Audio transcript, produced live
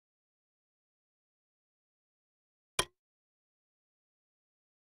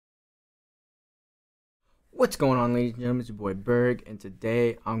What's going on, ladies and gentlemen? It's your boy Berg, and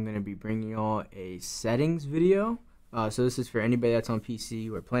today I'm going to be bringing y'all a settings video. So this is for anybody that's on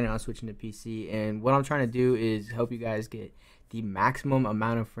PC or planning on switching to PC, and what I'm trying to do is help you guys get the maximum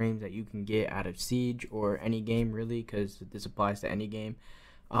amount of frames that you can get out of Siege or any game, really, because this applies to any game.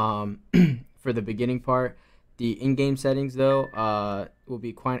 For the beginning part, the in-game settings, though, will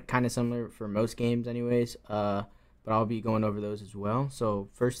be kind of similar for most games anyways, but I'll be going over those as well. So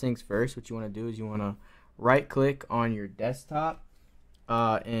first things first, what you want to do is you want to right click on your desktop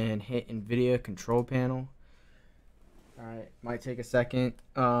and hit NVIDIA control panel. Alright, might take a second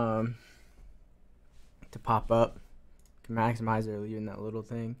to pop up. You can maximize it or leave in that little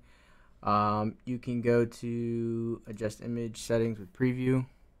thing. You can go to adjust image settings with preview.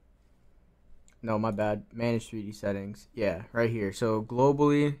 No, my bad. Manage 3D settings. Yeah, right here. So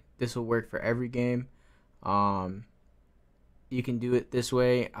globally, this will work for every game. You can do it this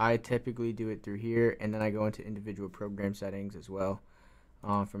way. I typically do it through here, and then I go into individual program settings as well.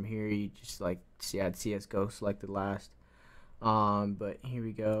 From here, you just see I had CSGO selected last. But here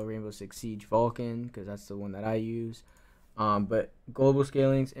we go, Rainbow Six Siege Vulcan, because that's the one that I use. But global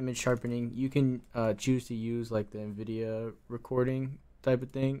scalings, image sharpening, you can choose to use like the NVIDIA recording type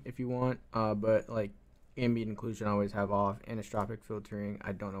of thing if you want. But like ambient occlusion, I always have off. Anisotropic filtering,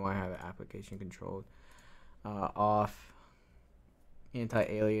 I don't know why I have it application controlled off.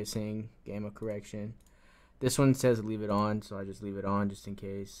 Anti-aliasing, gamma correction. This one says leave it on, so I just leave it on just in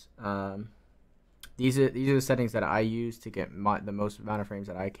case. These are the settings that I use to get the most amount of frames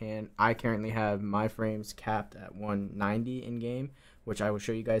that I can. I currently have my frames capped at 190 in game, which I will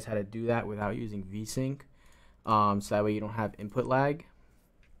show you guys how to do that without using VSync. So that way you don't have input lag.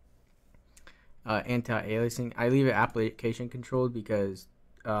 Anti-aliasing, I leave it application controlled because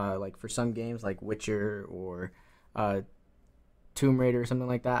like for some games like Witcher or Tomb Raider or something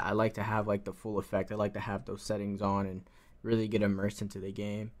like that, I like to have like the full effect. I like to have those settings on and really get immersed into the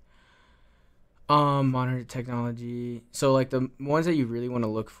game. Monitor technology. So like the ones that you really want to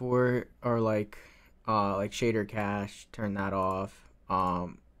look for are like shader cache, turn that off.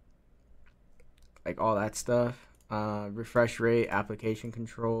 Like all that stuff. Refresh rate, application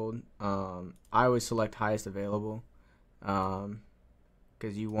controlled. I always select highest available,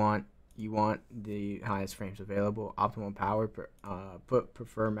 because you want the highest frames available. Optimal power,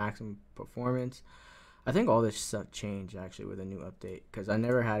 prefer maximum performance. I think all this stuff changed actually with a new update, because I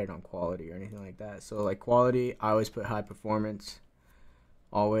never had it on quality or anything like that. So like quality, I always put high performance,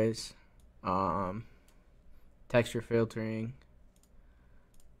 always. Texture filtering,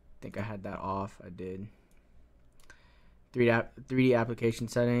 I think I had that off. I did. 3D application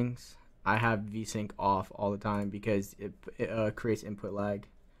settings, I have VSync off all the time because it creates input lag.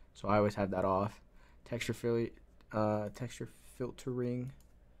 So I always have that off. Texture filtering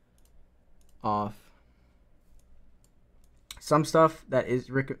off. Some stuff that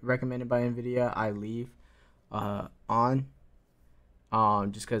is recommended by NVIDIA I leave on,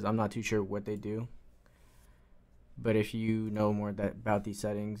 just because I'm not too sure what they do. But if you know more about these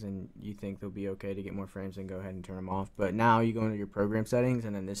settings and you think they'll be okay to get more frames, then go ahead and turn them off. But now you go into your program settings,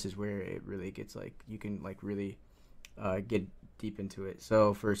 and then this is where it really gets like you can like really get deep into it.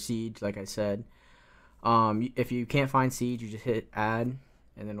 So for Siege, like I said, if you can't find Siege, you just hit add,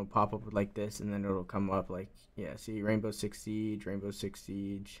 and then it'll pop up like this, and then it'll come up like, yeah, see Rainbow Six Siege, and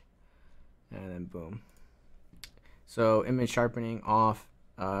then boom. So image sharpening off,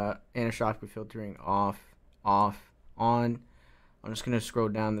 anisotropic filtering off, on. I'm just gonna scroll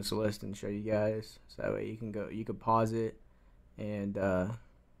down this list and show you guys, so that way you can pause it and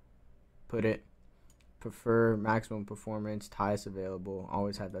put it. Prefer maximum performance, highest available,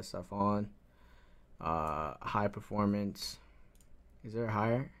 always have that stuff on. High performance, is there a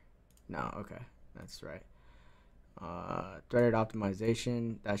higher? No, okay, that's right. Threaded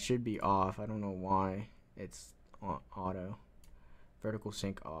optimization, that should be off. I don't know why it's on auto. Vertical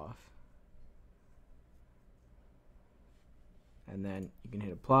sync off, and then you can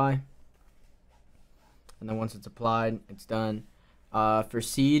hit apply, and then once it's applied, it's done. For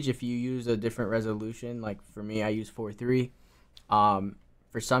Siege, if you use a different resolution, like for me, I use 4:3.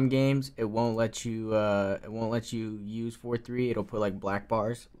 For some games, it won't let you use 4:3. It'll put like black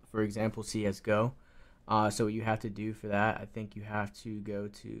bars. For example, CS:GO. So what you have to do for that, I think you have to go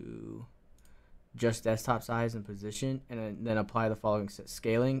to just desktop size and position, and then apply the following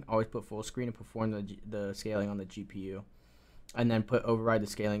scaling. Always put full screen and perform the scaling on the GPU. And then override the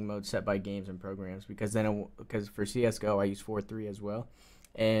scaling mode set by games and programs, because for CS:GO I use 4:3 as well,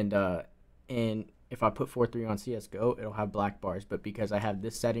 and if I put 4:3 on CS:GO, it'll have black bars, but because I have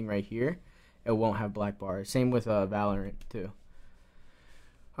this setting right here, it won't have black bars. Same with Valorant too.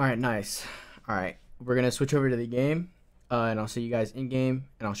 All right, nice. All right, we're gonna switch over to the game, and I'll see you guys in game,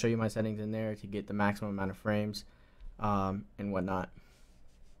 and I'll show you my settings in there to get the maximum amount of frames, and whatnot.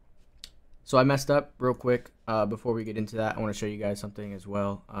 So I messed up real quick. Before we get into that, I want to show you guys something as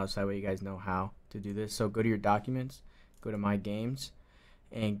well, so that way you guys know how to do this. So go to your documents, go to my games,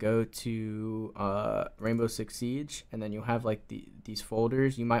 and go to Rainbow Six Siege, and then you'll have like these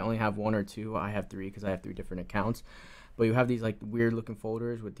folders. You might only have one or two. I have three because I have 3 different accounts. But you have these like weird looking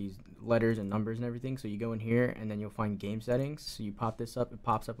folders with these letters and numbers and everything. So you go in here and then you'll find game settings. So you pop this up. It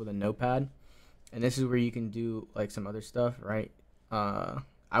pops up with a notepad, and this is where you can do like some other stuff, right?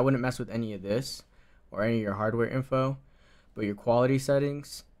 I wouldn't mess with any of this or any of your hardware info, but your quality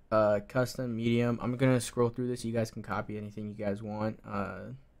settings, custom, medium. I'm gonna scroll through this. You guys can copy anything you guys want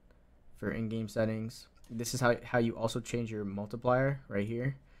for in-game settings. This is how you also change your multiplier right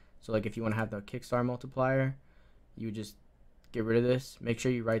here. So like if you want to have the Kickstar multiplier, you would just get rid of this. Make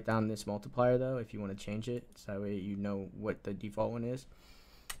sure you write down this multiplier though if you want to change it, so that way you know what the default one is.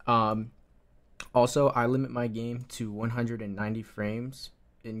 Also, I limit my game to 190 frames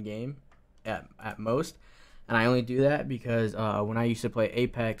in game at most, and I only do that because when I used to play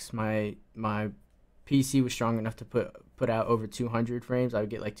Apex, my PC was strong enough to put out over 200 frames. I would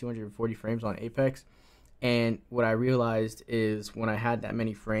get like 240 frames on Apex, and what I realized is when I had that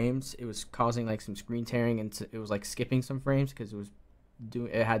many frames, it was causing like some screen tearing, and it was like skipping some frames because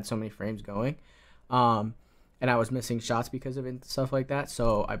it had so many frames going, and I was missing shots because of it and stuff like that.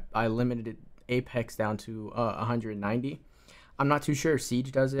 So I limited Apex down to 190. I'm not too sure if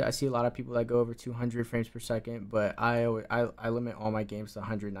Siege does it. I see a lot of people that go over 200 frames per second, but I limit all my games to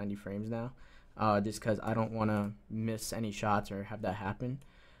 190 frames now, just because I don't want to miss any shots or have that happen.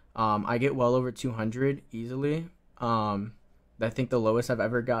 I get well over 200 easily. I think the lowest I've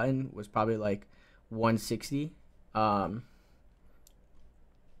ever gotten was probably like 160. But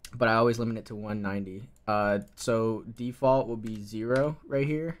I always limit it to 190. So default will be 0 right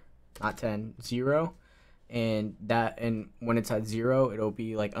here, not 10, 0. And when it's at 0, it'll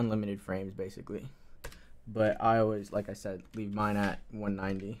be like unlimited frames basically. But I always, like I said, leave mine at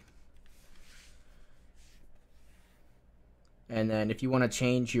 190. And then if you want to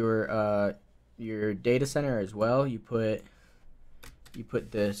change your data center as well, you put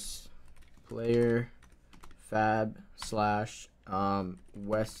this player fab /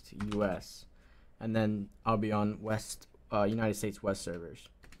 West US, and then I'll be on United States West servers.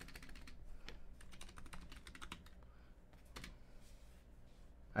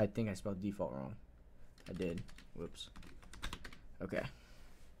 I think I spelled default wrong. I did. Whoops. Okay.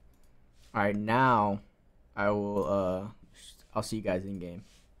 Alright, now I'll see you guys in game.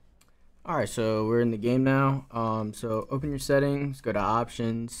 Alright, so we're in the game now. So open your settings, go to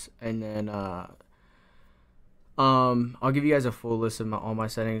options, and then I'll give you guys a full list of all my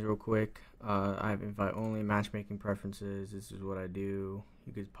settings real quick. I have invite only, matchmaking preferences. This is what I do.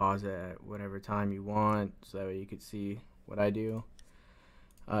 You could pause it at whatever time you want, so that way you could see what I do.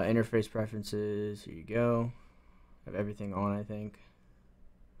 Interface preferences, here you go. I have everything on, I think.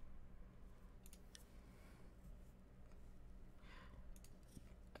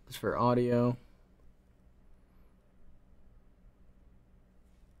 As for audio,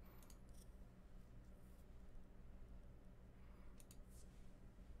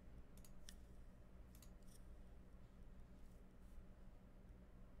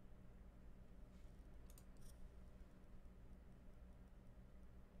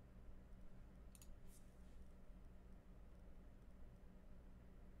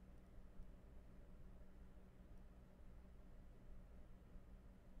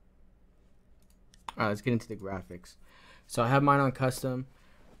 let's get into the graphics. So I have mine on custom.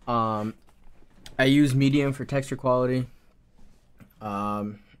 I use medium for texture quality.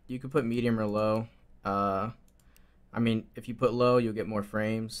 You could put medium or low. I mean, if you put low, you'll get more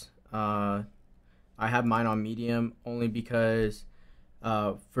frames. I have mine on medium only because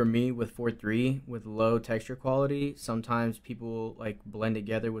for me with 4.3 with low texture quality, sometimes people like blend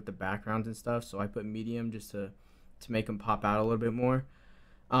together with the backgrounds and stuff. So I put medium just to make them pop out a little bit more.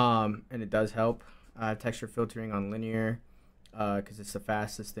 And it does help. I have texture filtering on linear because it's the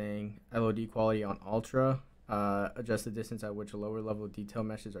fastest thing. LOD quality on ultra. Adjust the distance at which lower level detail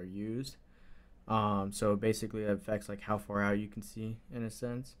meshes are used. So basically it affects like how far out you can see in a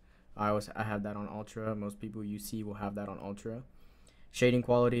sense. I have that on ultra. Most people you see will have that on ultra. Shading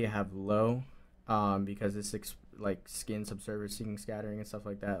quality I have low because it's like skin subsurfacing, scattering and stuff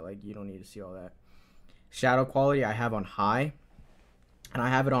like that. Like you don't need to see all that. Shadow quality I have on high. And I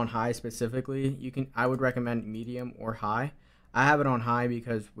have it on high specifically. I would recommend medium or high. I have it on high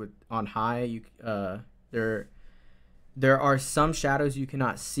because on high There are some shadows you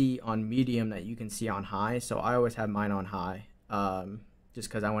cannot see on medium that you can see on high, so I always have mine on high, just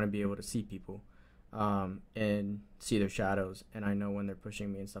because I want to be able to see people and see their shadows, and I know when they're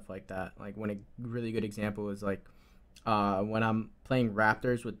pushing me and stuff like that. Like, when a really good example is like when I'm playing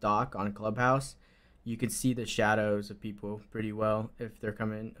Raptors with Doc on Clubhouse, you can see the shadows of people pretty well if they're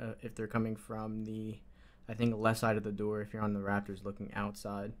coming from the, I think, left side of the door if you're on the Raptors looking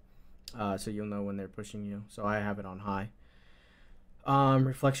outside. So you'll know when they're pushing you. So I have it on high.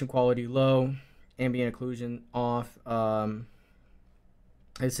 Reflection quality low, ambient occlusion off.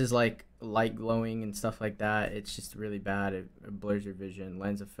 This is like light glowing and stuff like that. It's just really bad. It blurs your vision.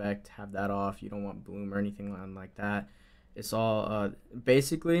 Lens effect, have that off. You don't want bloom or anything like that. It's all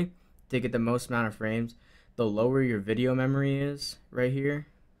basically, to get the most amount of frames, the lower your video memory is right here,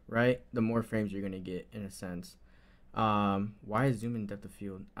 right, the more frames you're gonna get, in a sense. Why is zoom in depth of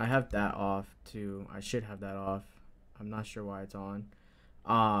field? I have that off too. I should have that off. I'm not sure why it's on.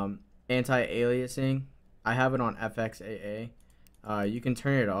 Anti-aliasing, I have it on FXAA. You can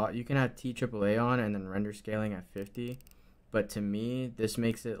turn it off. You can have TAAA on and then render scaling at 50. But to me, this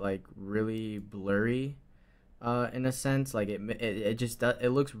makes it like really blurry, in a sense. Like it just does, it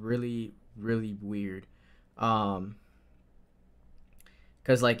looks really weird. Cause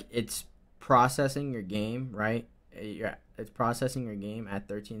like it's processing your game, right? It's processing your game at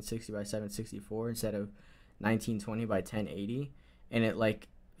 1360 by 764 instead of 1920 by 1080, and it like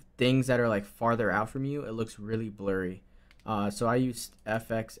things that are like farther out from you, it looks really blurry. So I use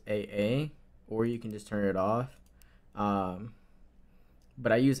FXAA, or you can just turn it off.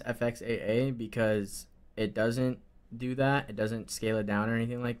 But I use FXAA because it doesn't do that. It doesn't scale it down or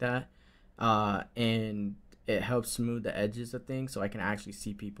anything like that. And it helps smooth the edges of things so I can actually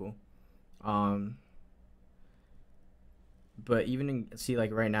see people. But even see,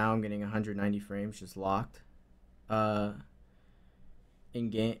 like right now I'm getting 190 frames just locked in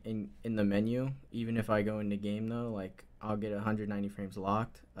game, in the menu. Even if I go into game though, like I'll get 190 frames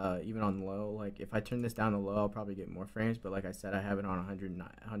locked, even on low. Like if I turn this down to low, I'll probably get more frames, but like I said, I have it on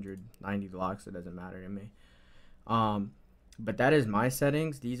 190 locked, so it doesn't matter to me. But that is my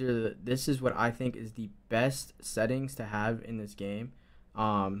settings. This is what I think is the best settings to have in this game.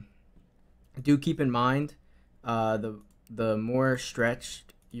 Do keep in mind, the more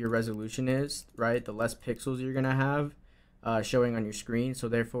stretched your resolution is, right, the less pixels you're gonna have showing on your screen. So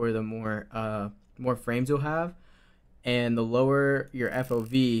therefore, the more frames you'll have, and the lower your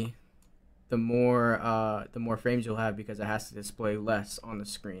FOV, the more frames you'll have, because it has to display less on the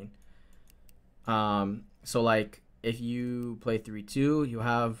screen. So like if you play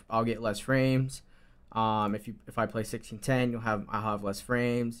 3.2, I'll get less frames. If I play 16:10, I'll have less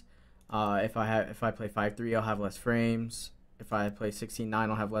frames. If I play 5.3, I'll have less frames. If I play 16:9,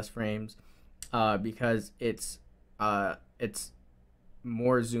 I'll have less frames, because it's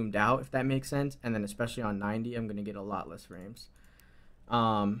more zoomed out, if that makes sense. And then especially on 90, I'm gonna get a lot less frames.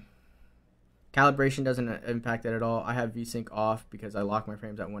 Calibration doesn't impact it at all. I have VSync off because I lock my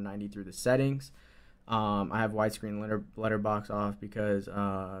frames at 190 through the settings. I have widescreen letterbox off because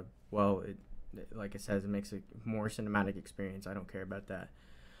well, like it says, it makes a more cinematic experience. I don't care about that.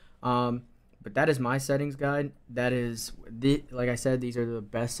 But that is my settings guide. That is like I said, these are the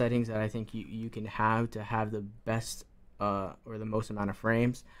best settings that I think you can have to have the best or the most amount of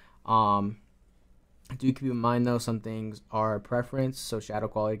frames. Do keep in mind though, some things are a preference. So shadow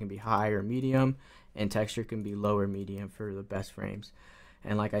quality can be high or medium, and texture can be low or medium for the best frames.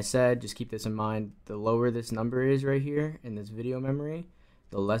 And like I said, just keep this in mind. The lower this number is right here in this video memory,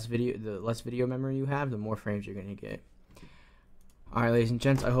 the less video memory you have, the more frames you're gonna get. Alright, ladies and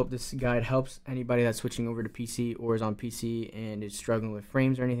gents, I hope this guide helps anybody that's switching over to PC or is on PC and is struggling with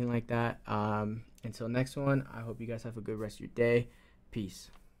frames or anything like that. Until next one, I hope you guys have a good rest of your day. Peace.